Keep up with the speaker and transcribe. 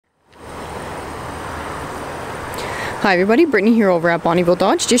Hi everybody, Brittany here over at Bonnyville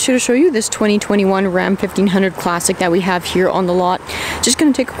Dodge. Just here to show you this 2021 Ram 1500 Classic that we have here on the lot. Just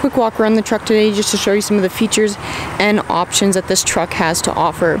going to take a quick walk around the truck today just to show you some of the features and options that this truck has to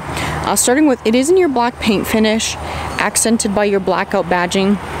offer. Starting with, it is in your black paint finish, accented by your blackout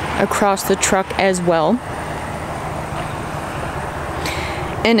badging across the truck as well.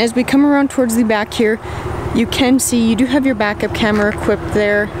 And as we come around towards the back here, you can see you do have your backup camera equipped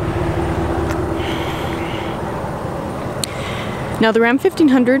there. Now the Ram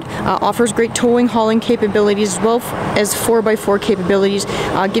 1500 offers great towing, hauling capabilities as well as 4x4 capabilities,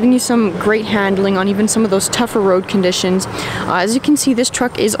 giving you some great handling on even some of those tougher road conditions. As you can see, this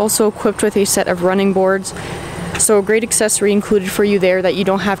truck is also equipped with a set of running boards, so a great accessory included for you there that you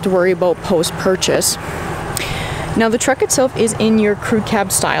don't have to worry about post-purchase. Now the truck itself is in your crew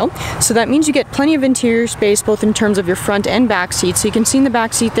cab style, so that means you get plenty of interior space both in terms of your front and back seats. So you can see in the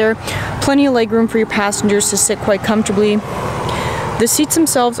back seat there, plenty of legroom for your passengers to sit quite comfortably. The seats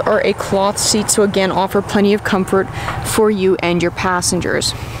themselves are a cloth seat, so again offer plenty of comfort for you and your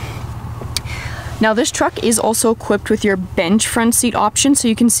passengers. Now this truck is also equipped with your bench front seat option, so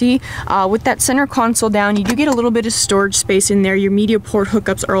you can see with that center console down, you do get a little bit of storage space in there. Your media port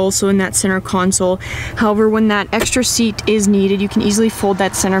hookups are also in that center console. However, when that extra seat is needed, you can easily fold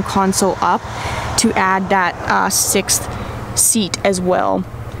that center console up to add that sixth seat as well.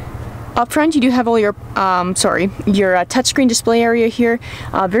 Up front, you do have all your touchscreen display area here.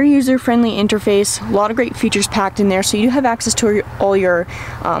 Very user-friendly interface. A lot of great features packed in there. So you do have access to all your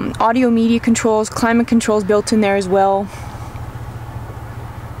audio media controls, climate controls built in there as well.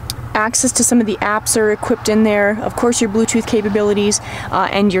 Access to some of the apps are equipped in there. Of course, your Bluetooth capabilities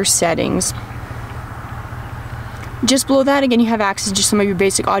and your settings. Just below that, again, you have access to some of your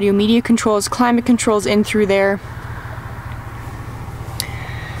basic audio media controls, climate controls in through there.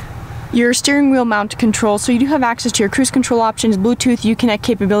 Your steering wheel mount control, so you do have access to your cruise control options, Bluetooth, Uconnect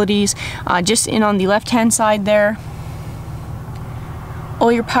capabilities, just in on the left-hand side there.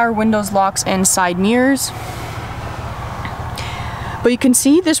 All your power windows, locks, and side mirrors. But you can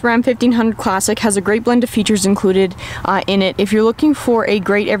see this Ram 1500 Classic has a great blend of features included in it. If you're looking for a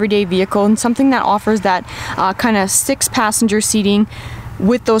great everyday vehicle and something that offers that kind of 6-passenger seating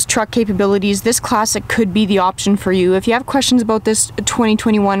with those truck capabilities, this Classic could be the option for you. If you have questions about this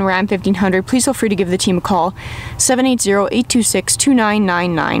 2021 Ram 1500, please feel free to give the team a call,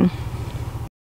 780-826-2999.